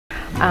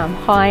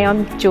Hi,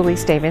 I'm Julie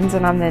Stevens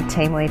and I'm the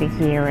team leader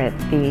here at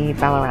the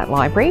Ballarat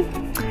Library.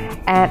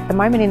 At the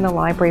moment in the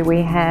library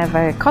we have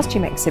a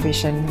costume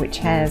exhibition which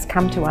has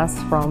come to us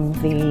from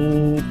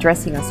the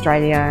Dressing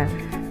Australia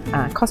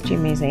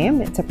Costume Museum.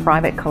 It's a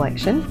private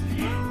collection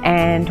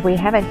and we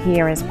have it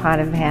here as part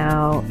of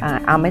our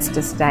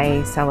Armistice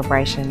Day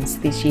celebrations,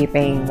 this year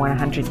being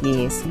 100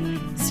 years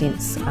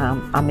since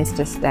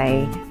Armistice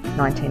Day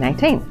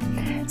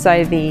 1918.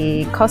 So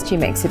the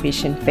costume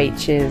exhibition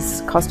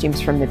features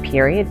costumes from the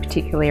period,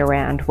 particularly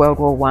around World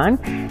War I,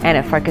 and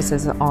it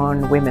focuses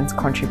on women's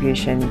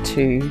contribution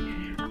to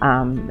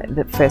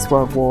the First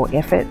World War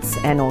efforts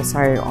and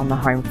also on the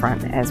home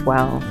front as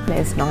well.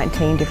 There's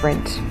 19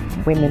 different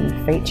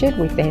women featured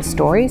with their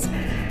stories,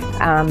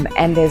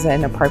 and there's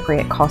an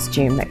appropriate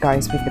costume that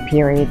goes with the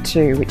period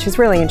too, which is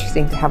really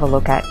interesting to have a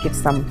look at,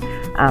 gives some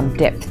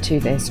depth to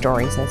their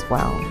stories as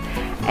well.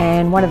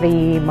 And one of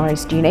the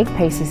most unique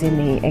pieces in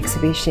the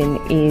exhibition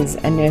is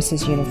a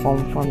nurse's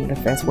uniform from the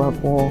First World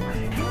War.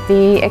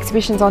 The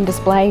exhibition's on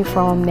display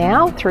from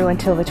now through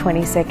until the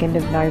 22nd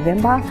of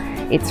November.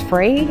 It's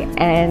free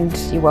and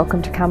you're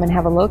welcome to come and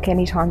have a look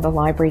anytime the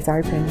library's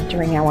open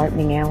during our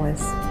opening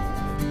hours.